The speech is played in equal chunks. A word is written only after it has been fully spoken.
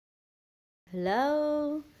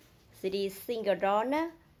Hello, this is single donor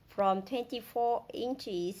from 24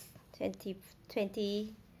 inches,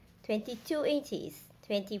 22 inches,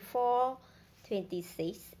 24,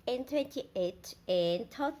 26, and 28,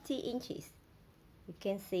 and 30 inches. You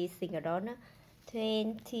can see single donor,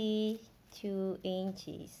 22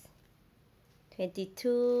 inches,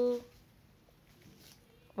 22,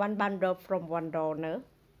 one bundle from one donor,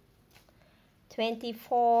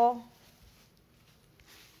 24,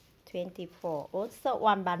 also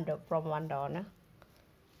one bundle from one donor.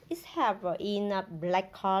 It have in a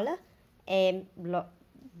black color and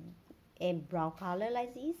brown color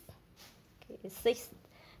like this. Okay,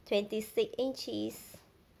 26 inches,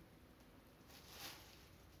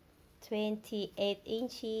 28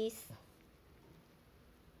 inches,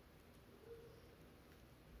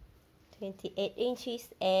 28 inches,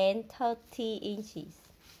 and 30 inches.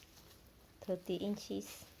 30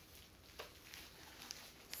 inches.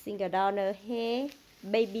 Single donor hair,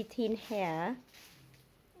 baby thin hair,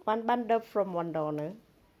 one bundle from one donor.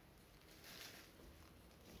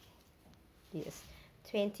 Yes,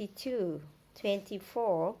 22,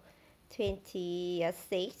 24,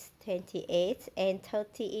 26, 28, and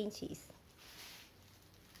 30 inches.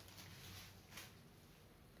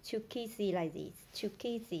 Two kizzy like this, two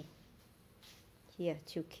kizzy. Here,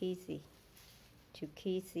 two kizzy, two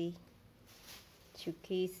kizzy, two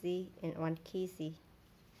kizzy, and one kizzy.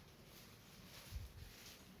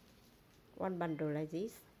 One bundle like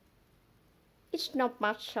this. It's not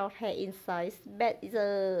much short hair inside, but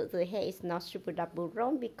the hair is not super double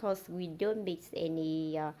round because we don't mix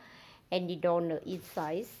any donor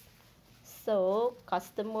inside. So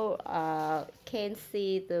customer can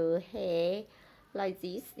see the hair like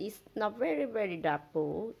this. It's not very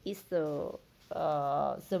double. It's the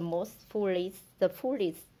most fullest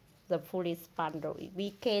bundle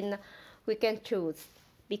we can choose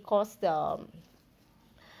because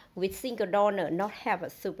with single donor not have a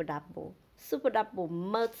super double. Super double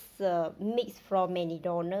must mix from many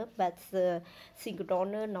donor, but single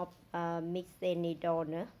donor not mix any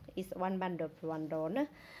donor. It's one bundle for one donor.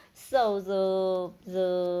 So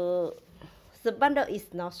the bundle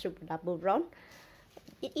is not super double round.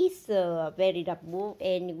 It is very double,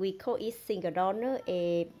 and we call it single donor.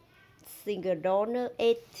 A single donor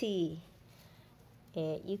 80.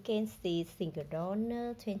 You can see single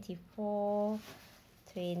donor 24,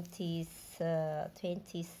 20,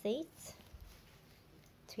 26,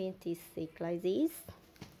 26 like this,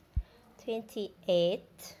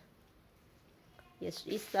 28. Yes,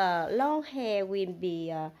 it's long hair will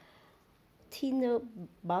be thinner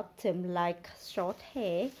bottom like short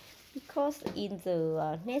hair because in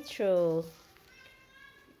the natural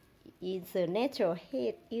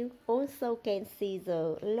head you also can see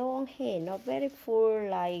the long hair, not very full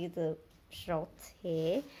like the short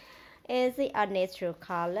hair. As they are natural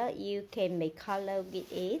color, you can make color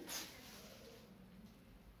with it.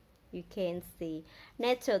 You can see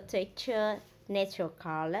natural texture, natural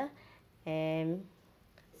color, and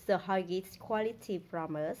the highest quality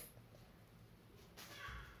from us.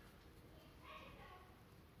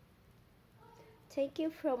 Thank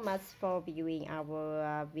you so much for viewing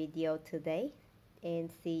our video today, and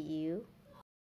see you